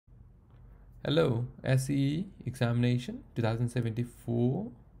Hello, SEE examination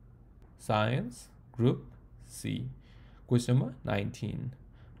 2074 Science Group C. Question number 19.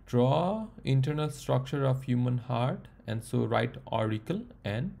 Draw internal structure of human heart and so write auricle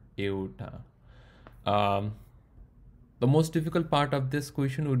and aorta. The most difficult part of this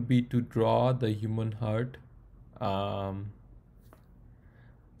question would be to draw the human heart.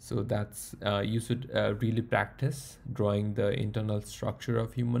 So that's you should really practice drawing the internal structure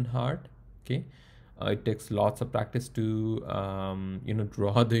of human heart. Okay, it takes lots of practice to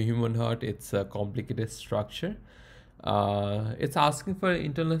draw the human heart. It's a complicated structure. It's asking for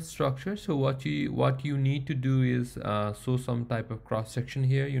internal structure, so what you need to do is show some type of cross section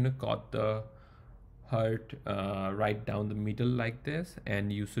here. Cut the heart right down the middle like this,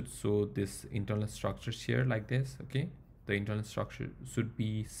 and you should show this internal structures here like this. Okay, the internal structure should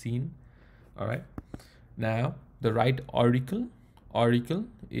be seen. All right, now the right auricle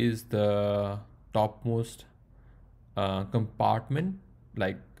is the topmost compartment,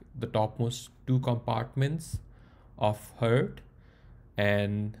 like the topmost two compartments of heart,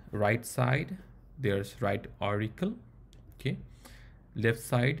 and right side there's right auricle. Okay, left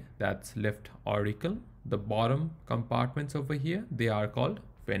side, that's left auricle. The bottom compartments over here, they are called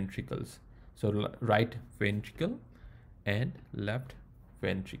ventricles. So right ventricle and left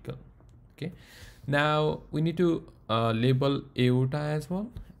ventricle. Okay, now we need to label aorta as well,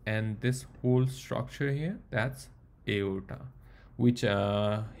 and this whole structure here, that's aorta, which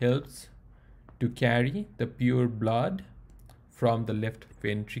helps to carry the pure blood from the left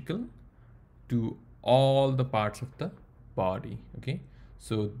ventricle to all the parts of the body. Okay,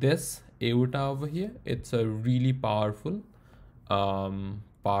 so this aorta over here, it's a really powerful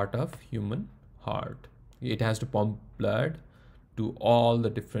part of human heart. It has to pump blood to all the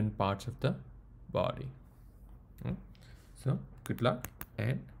different parts of the body. So good luck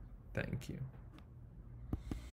and thank you.